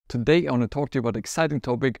Today I want to talk to you about the exciting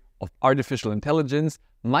topic of artificial intelligence,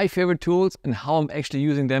 my favorite tools and how I'm actually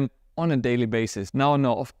using them on a daily basis. Now,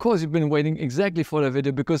 of course you've been waiting exactly for that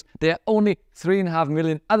video because there are only 3.5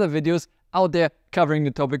 million other videos out there covering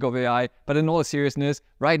the topic of AI. But in all seriousness,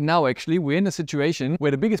 right now actually we're in a situation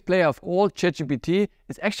where the biggest player of all, ChatGPT,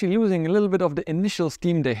 is actually losing a little bit of the initial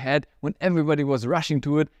steam they had when everybody was rushing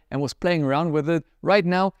to it and was playing around with it. Right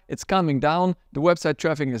now it's calming down, the website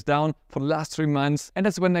traffic is down for the last 3 months, and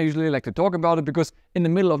that's when I usually like to talk about it, because in the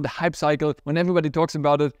middle of the hype cycle, when everybody talks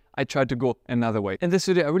about it, I try to go another way. In this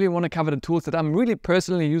video I really want to cover the tools that I'm really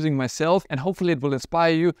personally using myself, and hopefully it will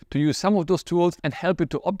inspire you to use some of those tools and help you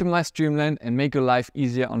to optimize, streamline and make your life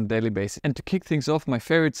easier on a daily basis. And to kick things off, my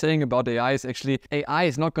favorite saying about AI is actually, AI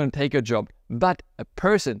is not going to take your job, but a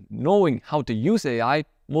person knowing how to use AI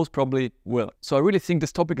most probably will. So I really think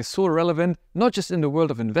this topic is so relevant, not just in the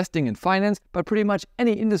world of investing and finance, but pretty much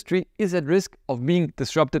any industry is at risk of being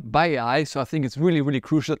disrupted by AI. So I think it's really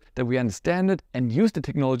crucial that we understand it and use the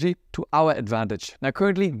technology to our advantage. Now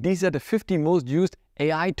currently, these are the 50 most used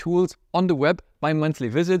AI tools on the web by monthly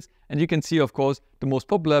visits. And you can see, of course, the most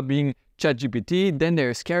popular being ChatGPT. Then there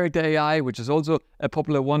is Skyrocketing AI, which is also a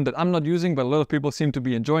popular one that I'm not using, but a lot of people seem to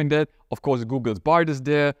be enjoying that. Of course, Google's Bard is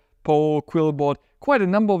there, Poe, Quillbot, quite a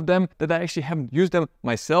number of them that I actually haven't used them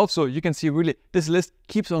myself. So you can see really this list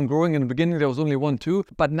keeps on growing. In the beginning there was only 1, 2,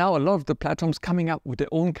 but now a lot of the platforms coming up with their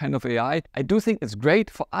own kind of AI. I do think it's great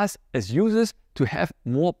for us as users to have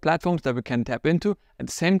more platforms that we can tap into. At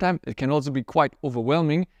the same time, it can also be quite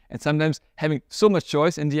overwhelming, and sometimes having so much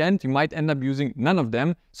choice, in the end you might end up using none of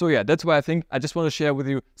them. So yeah, that's why I think I just want to share with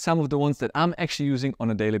you some of the ones that I'm actually using on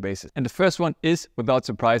a daily basis. And the first one is, without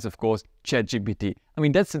surprise, of course, ChatGPT. I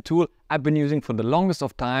mean, that's the tool I've been using for the longest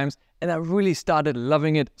of times, and I really started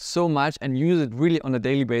loving it so much and use it really on a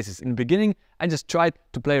daily basis. In the beginning, I just tried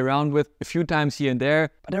to play around with a few times here and there,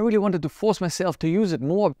 but I really wanted to force myself to use it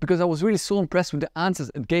more because I was really so impressed with the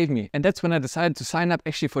answers it gave me. And that's when I decided to sign up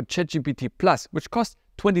actually for ChatGPT Plus, which costs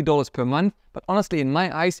 $20 per month. But honestly, in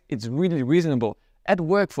my eyes, it's really reasonable. At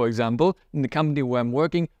work, for example, in the company where I'm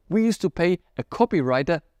working, we used to pay a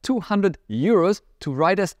copywriter 200 euros to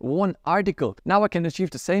write us 1 article. Now I can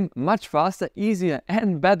achieve the same much faster, easier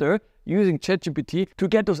and better using ChatGPT to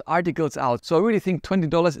get those articles out. So I really think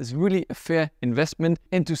 $20 is really a fair investment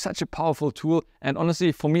into such a powerful tool. And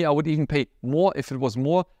honestly, for me, I would even pay more if it was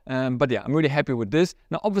more. But yeah, I'm really happy with this.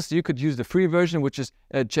 Now, obviously, you could use the free version, which is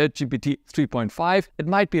ChatGPT 3.5. It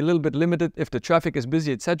might be a little bit limited if the traffic is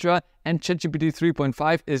busy, etc. And ChatGPT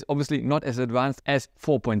 3.5 is obviously not as advanced as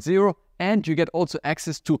 4.0. And you get also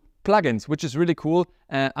access to plugins, which is really cool.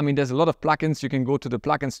 I mean, there's a lot of plugins. You can go to the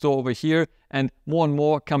plugin store over here, and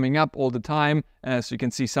more coming up all the time. So you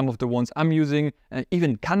can see some of the ones I'm using,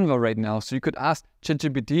 even Canva right now. So you could ask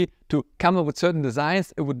ChatGPT to come up with certain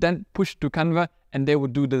designs. It would then push to Canva and they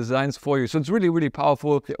would do the designs for you. So it's really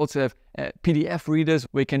powerful. They also have PDF readers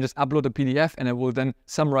where you can just upload a PDF and it will then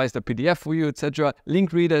summarize the PDF for you, etc.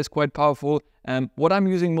 Link reader is quite powerful. What I'm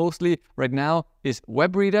using mostly right now is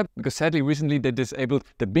web reader, because sadly recently they disabled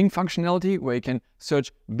the Bing functionality where you can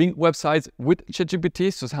search Bing websites with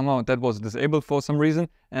ChatGPT. So somehow that was disabled for some reason.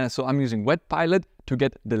 So I'm using Webpilot to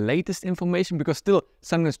get the latest information, because still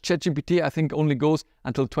sometimes ChatGPT I think only goes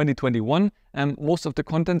until 2021 most of the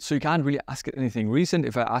content, so you can't really ask it anything recent.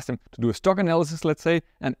 If I ask them to do a stock analysis, let's say,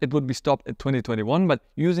 and it would be stopped at 2021, but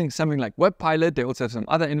using something like Webpilot, they also have some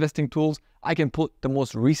other investing tools, I can put the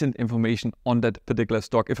most recent information on that particular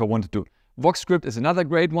stock if I wanted to. VoxScript is another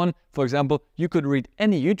great one. For example, you could read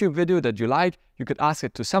any YouTube video that you like, you could ask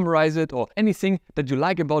it to summarize it or anything that you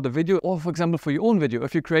like about the video, or for example for your own video,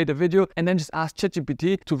 if you create a video and then just ask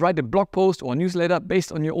ChatGPT to write a blog post or a newsletter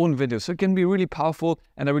based on your own video. So it can be really powerful,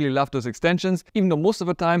 and I really love those extensions, even though most of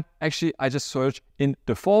the time actually I just search in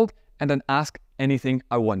default and then ask anything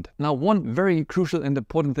I want. Now, one very crucial and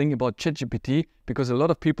important thing about ChatGPT, because a lot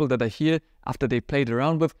of people that I hear after they played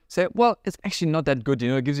around with say, well, it's actually not that good,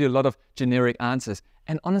 it gives you a lot of generic answers.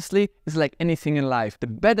 And honestly, it's like anything in life. The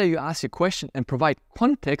better you ask your question and provide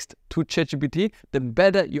context to ChatGPT, the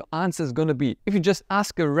better your answer is going to be. If you just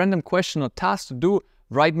ask a random question or task to do,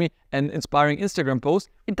 write me an inspiring Instagram post,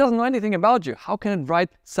 it doesn't know anything about you. How can it write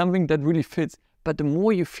something that really fits? But the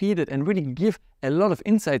more you feed it and really give a lot of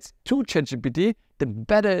insights to ChatGPT, the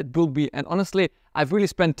better it will be. And honestly, I've really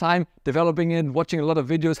spent time developing it, watching a lot of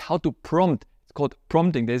videos, how to prompt. It's called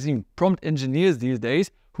prompting. There's even prompt engineers these days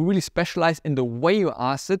who really specialize in the way you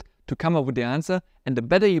ask it to come up with the answer. And the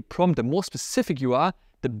better you prompt, the more specific you are,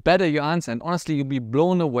 the better your answer. And honestly, you'll be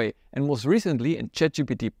blown away. And most recently in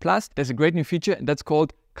ChatGPT Plus, there's a great new feature, and that's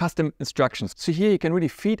called custom instructions. So here you can really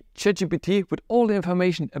feed ChatGPT with all the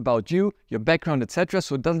information about you, your background, etc.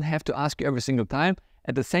 So it doesn't have to ask you every single time.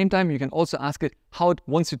 At the same time, you can also ask it how it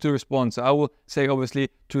wants you to respond. So I will say, obviously,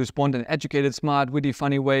 to respond in an educated, smart, witty,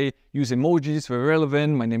 funny way, use emojis, very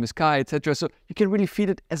relevant, my name is Kai, etc. So you can really feed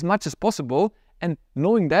it as much as possible. And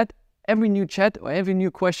knowing that, every new chat or every new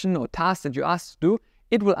question or task that you ask to do,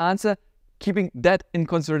 it will answer, keeping that in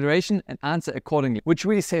consideration and answer accordingly, which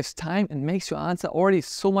really saves time and makes your answer already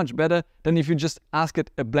so much better than if you just ask it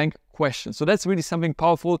a blank question. So that's really something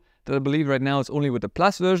powerful that I believe right now is only with the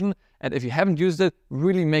Plus version. And if you haven't used it,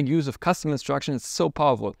 really make use of custom instructions. It's so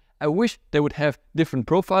powerful. I wish they would have different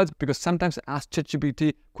profiles, because sometimes I ask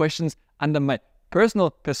ChatGPT questions under my personal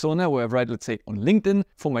persona, where I write, let's say, on LinkedIn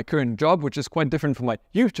for my current job, which is quite different from my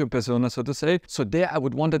YouTube persona, so to say. So there I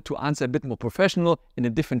would want it to answer a bit more professional in a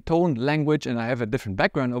different tone, language, and I have a different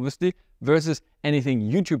background, obviously, versus anything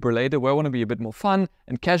YouTube related, where I want to be a bit more fun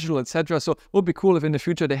and casual, etc. So it would be cool if in the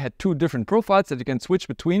future they had two different profiles that you can switch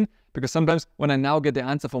between, because sometimes when I now get the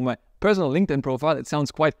answer for my personal LinkedIn profile, it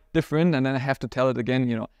sounds quite different, and then I have to tell it again,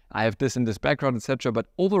 you know, I have this and this background, etc. But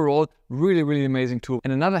overall, really, really amazing tool.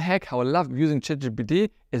 And another hack, how I love using ChatGPT,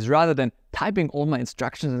 is rather than typing all my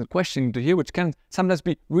instructions and questioning to here, which can sometimes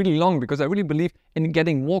be really long, because I really believe in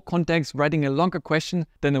getting more context, writing a longer question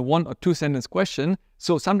than a 1 or 2 sentence question.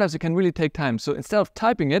 So sometimes it can really take time. So instead of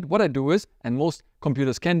typing it, what I do is, and most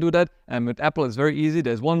computers can do that, and with Apple it's very easy.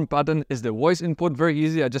 There's one button, is the voice input, very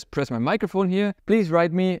easy. I just press my microphone here. Please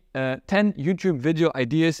write me 10 YouTube video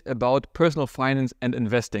ideas about personal finance and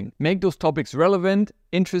investing. Make those topics relevant,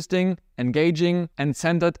 interesting, engaging, and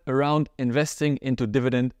centered around investing into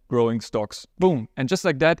dividend growing stocks. Boom. And just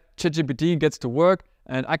like that, ChatGPT gets to work.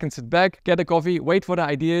 And I can sit back, get a coffee, wait for the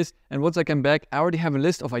ideas, and once I come back, I already have a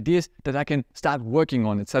list of ideas that I can start working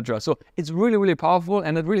on, etc. So it's really, really powerful,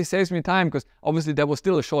 and it really saves me time, because obviously that was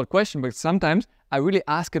still a short question, but sometimes I really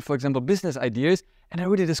ask it, for example, business ideas, and I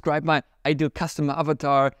really describe my ideal customer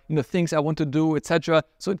avatar, you know, things I want to do, etc.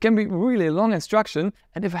 So it can be really a long instruction,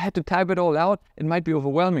 and if I had to type it all out, it might be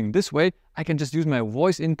overwhelming. This way, I can just use my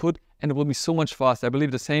voice input, and it will be so much faster. I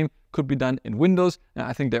believe the same could be done in Windows.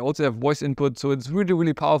 I think they also have voice input, so it's really,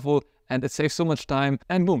 really powerful, and it saves so much time.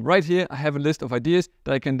 And boom, right here, I have a list of ideas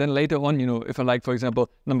that I can then later on, you know, if I like, for example,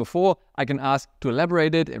 number 4, I can ask to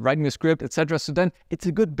elaborate it, write me a script, etc. So then it's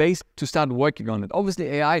a good base to start working on it. Obviously,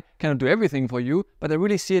 AI cannot do everything for you, but I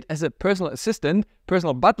really see it as a personal assistant,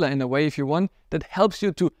 personal butler in a way, if you want, that helps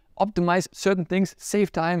you to optimize certain things,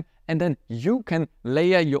 save time, and then you can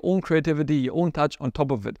layer your own creativity, your own touch on top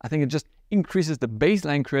of it. I think it just increases the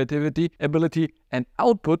baseline creativity, ability, and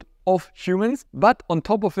output of humans. But on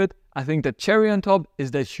top of it, I think the cherry on top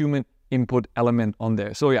is that human input element on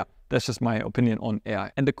there. So yeah, that's just my opinion on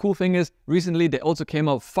AI. And the cool thing is, recently they also came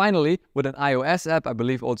out finally with an iOS app. I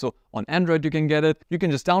believe also on Android you can get it. You can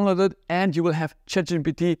just download it and you will have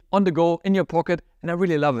ChatGPT on the go in your pocket. And I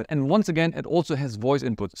really love it. And once again, it also has voice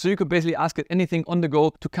input. So you could basically ask it anything on the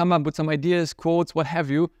go to come up with some ideas, quotes, what have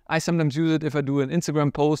you. I sometimes use it if I do an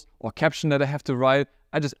Instagram post or caption that I have to write.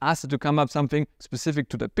 I just ask it to come up something specific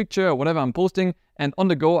to the picture or whatever I'm posting. And on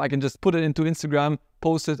the go, I can just put it into Instagram,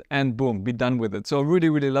 post it, and boom, be done with it. So I really,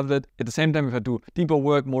 really loved it. At the same time, if I do deeper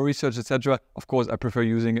work, more research, etc., of course, I prefer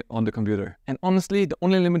using it on the computer. And honestly, the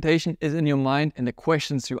only limitation is in your mind and the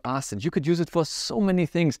questions you ask it. You could use it for so many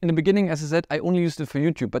things. In the beginning, as I said, I only used it for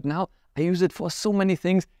YouTube, but now I use it for so many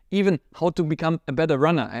things, even how to become a better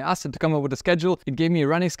runner. I asked it to come up with a schedule. It gave me a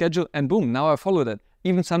running schedule, and boom, now I follow that.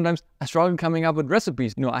 Even sometimes I struggle coming up with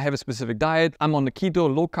recipes. You know, I have a specific diet. I'm on the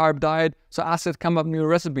keto, low carb diet. So I asked it, come up with new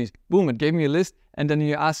recipes. Boom, it gave me a list. And then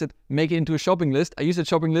you ask it, make it into a shopping list. I use a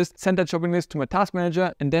shopping list, send that shopping list to my task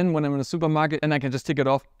manager. And then when I'm in a supermarket, and I can just tick it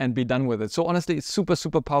off and be done with it. So honestly, it's super,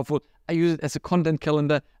 super powerful. I use it as a content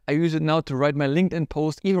calendar. I use it now to write my LinkedIn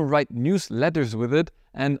post, even write newsletters with it.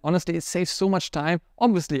 And honestly, it saves so much time.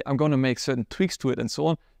 Obviously, I'm going to make certain tweaks to it and so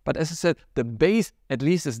on. But as I said, the base at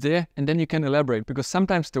least is there, and then you can elaborate. Because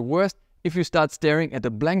sometimes the worst, if you start staring at a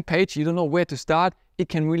blank page, you don't know where to start, it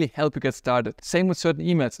can really help you get started. Same with certain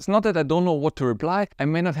emails. It's not that I don't know what to reply. I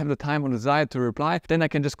may not have the time or desire to reply. Then I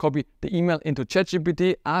can just copy the email into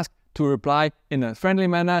ChatGPT, ask to reply in a friendly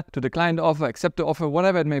manner to the client offer, accept the offer,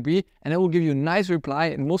 whatever it may be, and it will give you a nice reply.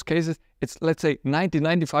 In most cases, it's, let's say,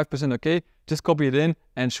 90-95% okay. Just copy it in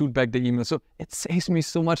and shoot back the email. So it saves me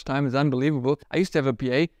so much time. It's unbelievable. I used to have a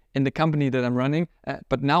PA. in the company that I'm running.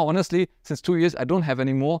 But now, honestly, since 2 years, I don't have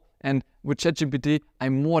any more. And with ChatGPT, I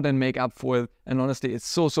more than make up for it. And honestly, it's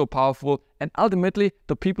so, so powerful. And ultimately,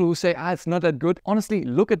 the people who say, it's not that good, honestly,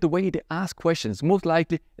 look at the way they ask questions. Most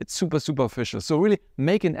likely, it's super superficial. So really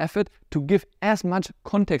make an effort to give as much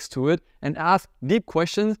context to it and ask deep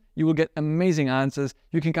questions. You will get amazing answers.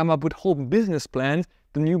 You can come up with whole business plans.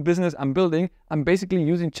 The new business I'm building, I'm basically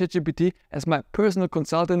using ChatGPT as my personal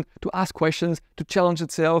consultant to ask questions, to challenge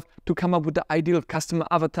itself, to come up with the ideal customer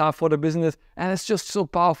avatar for the business. And it's just so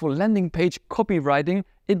powerful. Landing page copywriting,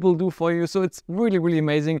 it will do for you. So it's really, really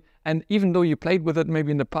amazing. And even though you played with it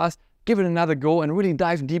maybe in the past, give it another go and really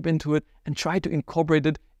dive deep into it and try to incorporate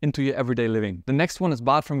it into your everyday living. The next one is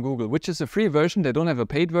Bard from Google, which is a free version. They don't have a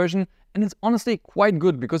paid version. And it's honestly quite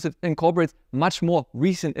good because it incorporates much more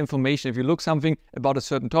recent information. If you look something about a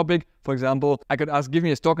certain topic, for example, I could ask, give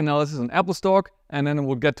me a stock analysis on Apple stock, and then it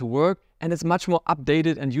will get to work. And it's much more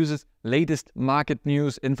updated and uses latest market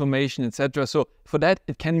news, information, etc. So for that,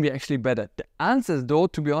 it can be actually better. The answers though,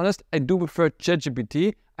 to be honest, I do prefer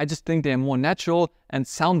ChatGPT. I just think they're more natural and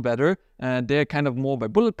sound better. They're kind of more by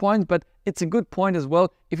bullet points, but it's a good point as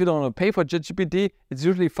well. If you don't want to pay for ChatGPT, it's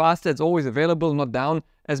usually faster. It's always available, not down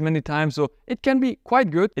as many times. So it can be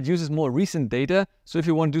quite good. It uses more recent data. So if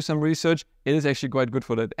you want to do some research, it is actually quite good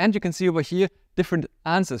for that. And you can see over here different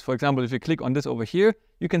answers. For example, if you click on this over here,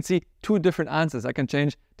 you can see 2 different answers. I can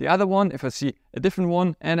change the other one if I see a different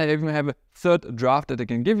one. And I even have a third draft that I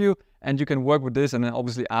can give you. And you can work with this and then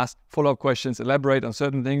obviously ask follow-up questions, elaborate on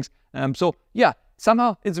certain things. So yeah,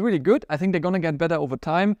 somehow it's really good. I think they're going to get better over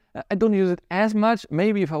time. I don't use it as much.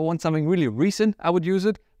 Maybe if I want something really recent, I would use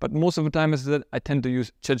it. But most of the time, as I said, I tend to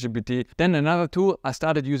use ChatGPT. Then another tool I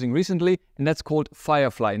started using recently, and that's called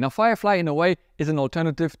Firefly. Now, Firefly, in a way, is an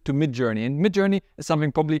alternative to Midjourney. And Midjourney is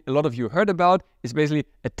something probably a lot of you heard about. It's basically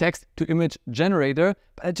a text-to-image generator.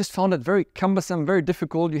 But I just found it very cumbersome, very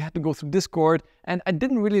difficult. You had to go through Discord. And I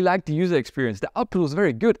didn't really like the user experience. The output was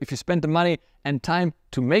very good if you spent the money and time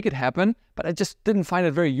to make it happen, but I just didn't find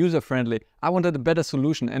it very user-friendly. I wanted a better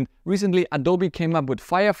solution. And recently, Adobe came up with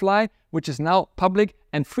Firefly, which is now public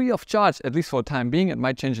and free of charge, at least for the time being. It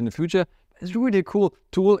might change in the future. It's really a cool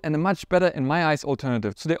tool and a much better, in my eyes,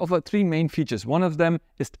 alternative. So they offer 3 main features. One of them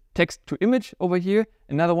is text to image over here.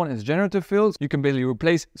 Another one is generative fills. You can basically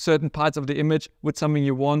replace certain parts of the image with something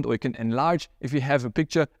you want, or you can enlarge if you have a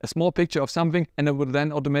picture, a small picture of something, and it will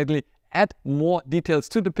then automatically add more details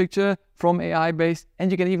to the picture from AI based.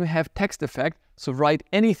 And you can even have text effect. So write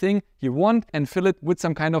anything you want and fill it with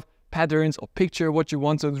some kind of patterns or picture what you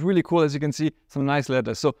want. So it's really cool, as you can see, some nice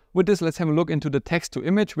letters. So with this, let's have a look into the text to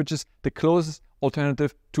image, which is the closest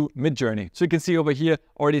alternative to Midjourney. So you can see over here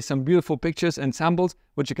already some beautiful pictures and samples,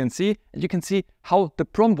 which you can see. And you can see how the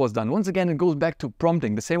prompt was done. Once again, it goes back to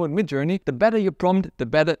prompting. The same with Midjourney. The better you prompt, the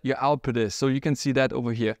better your output is. So you can see that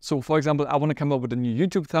over here. So for example, I want to come up with a new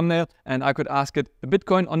YouTube thumbnail, and I could ask it a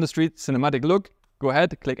Bitcoin on the street cinematic look. Go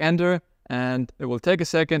ahead, click enter, and it will take a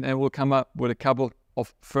second and we'll come up with a couple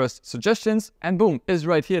of first suggestions, and boom, it's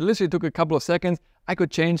right here. It literally took a couple of seconds. I could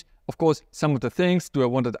change, of course, some of the things. Do I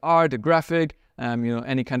want the art, the graphic,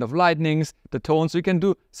 any kind of lightnings, the tone. So you can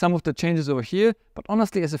do some of the changes over here. But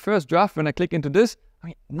honestly, as a first draft, when I click into this, I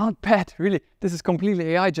mean, not bad, really. This is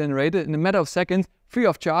completely AI generated in a matter of seconds, free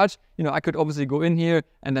of charge. I could obviously go in here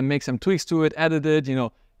and then make some tweaks to it, edit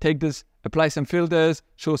it, take this, apply some filters,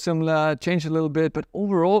 show similar, change a little bit. But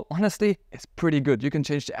overall, honestly, it's pretty good. You can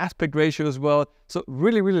change the aspect ratio as well. So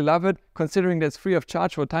really, really love it. Considering that's free of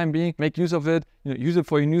charge for the time being, make use of it. Use it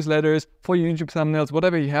for your newsletters, for your YouTube thumbnails,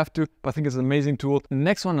 whatever you have to. But I think it's an amazing tool. The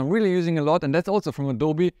next one I'm really using a lot, and that's also from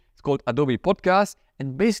Adobe. It's called Adobe Podcast.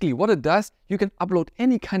 And basically what it does, you can upload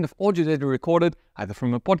any kind of audio that you recorded, either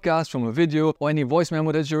from a podcast, from a video, or any voice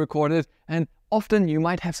memo that you recorded. And often you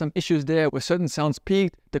might have some issues there where certain sounds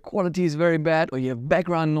peaked, the quality is very bad, or you have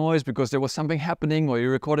background noise because there was something happening, or you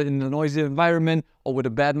recorded in a noisy environment, or with a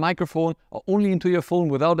bad microphone, or only into your phone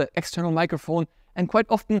without an external microphone. And quite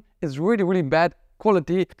often it's really, really bad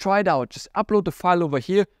quality. Try it out. Just upload the file over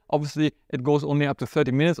here. Obviously, it goes only up to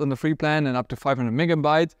 30 minutes on the free plan and up to 500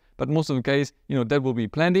 megabytes. But most of the case, that will be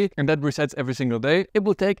plenty, and that resets every single day. It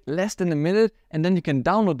will take less than a minute, and then you can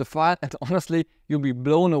download the file, and honestly, you'll be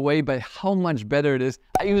blown away by how much better it is.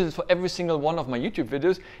 I use it for every single one of my YouTube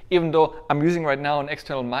videos, even though I'm using right now an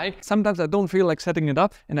external mic. Sometimes I don't feel like setting it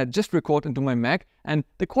up, and I just record into my Mac, and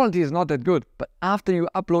the quality is not that good. But after you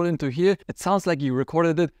upload into here, it sounds like you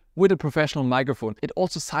recorded it with a professional microphone. It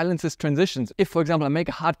also silences transitions. If, for example, I make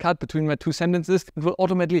a hard cut between my two sentences, it will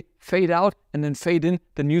automatically fade out and then fade in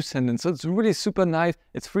the new sentence. So it's really super nice.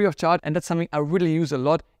 It's free of charge, and that's something I really use a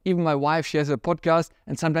lot. Even my wife, she has a podcast,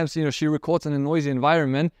 and sometimes, she records in a noisy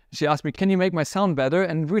environment. She asked me, can you make my sound better?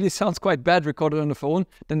 And it really sounds quite bad recorded on the phone.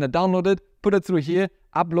 Then I download it, put it through here,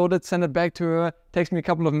 upload it, send it back to her. Takes me a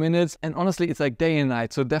couple of minutes, and honestly, it's like day and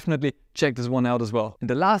night. So definitely check this one out as well. And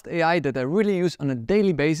the last AI that I really use on a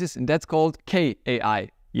daily basis, and that's called KAI.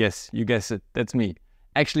 Yes, you guessed it, that's me.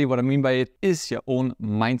 Actually, what I mean by it is your own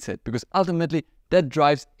mindset, because ultimately that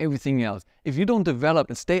drives everything else. If you don't develop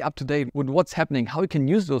and stay up to date with what's happening, how you can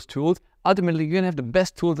use those tools, ultimately you're gonna have the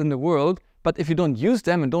best tools in the world. But if you don't use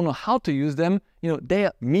them and don't know how to use them, they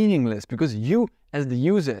are meaningless, because you as the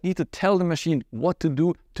user need to tell the machine what to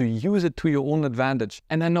do to use it to your own advantage.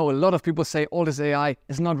 And I know a lot of people say all this AI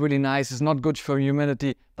is not really nice, it's not good for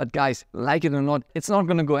humanity. But guys, like it or not, it's not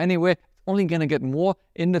gonna go anywhere. Only gonna get more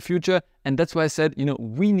in the future. And that's why I said,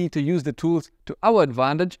 we need to use the tools to our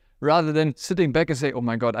advantage rather than sitting back and say, oh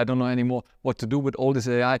my God, I don't know anymore what to do with all this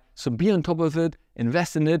AI. So be on top of it,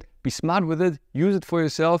 invest in it, be smart with it, use it for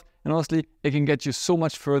yourself. And honestly, it can get you so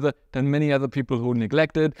much further than many other people who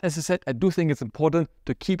neglect it. As I said, I do think it's important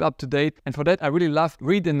to keep up to date. And for that, I really love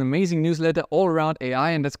reading an amazing newsletter all around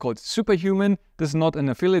AI, and that's called Superhuman. This is not an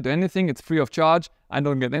affiliate or anything. It's free of charge. I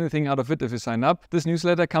don't get anything out of it if you sign up. This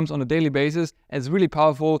newsletter comes on a daily basis. It's really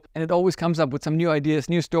powerful, and it always comes up with some new ideas,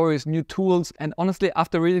 new stories, new tools. And honestly,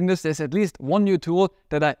 after reading this, there's at least one new tool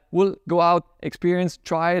that I will go out, experience,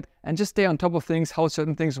 try it, and just stay on top of things, how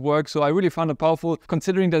certain things work. So I really found it powerful.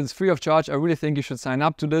 Considering that it's free of charge, I really think you should sign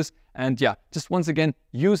up to this. And yeah, just once again,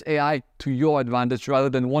 use AI to your advantage rather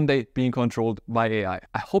than one day being controlled by AI.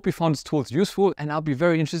 I hope you found these tools useful, and I'll be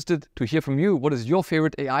very interested to hear from you. What is your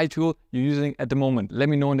favorite AI tool you're using at the moment? Let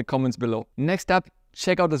me know in the comments below. Next up,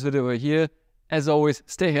 check out this video over here. As always,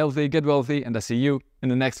 stay healthy, get wealthy, and I'll see you in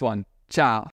the next one. Ciao.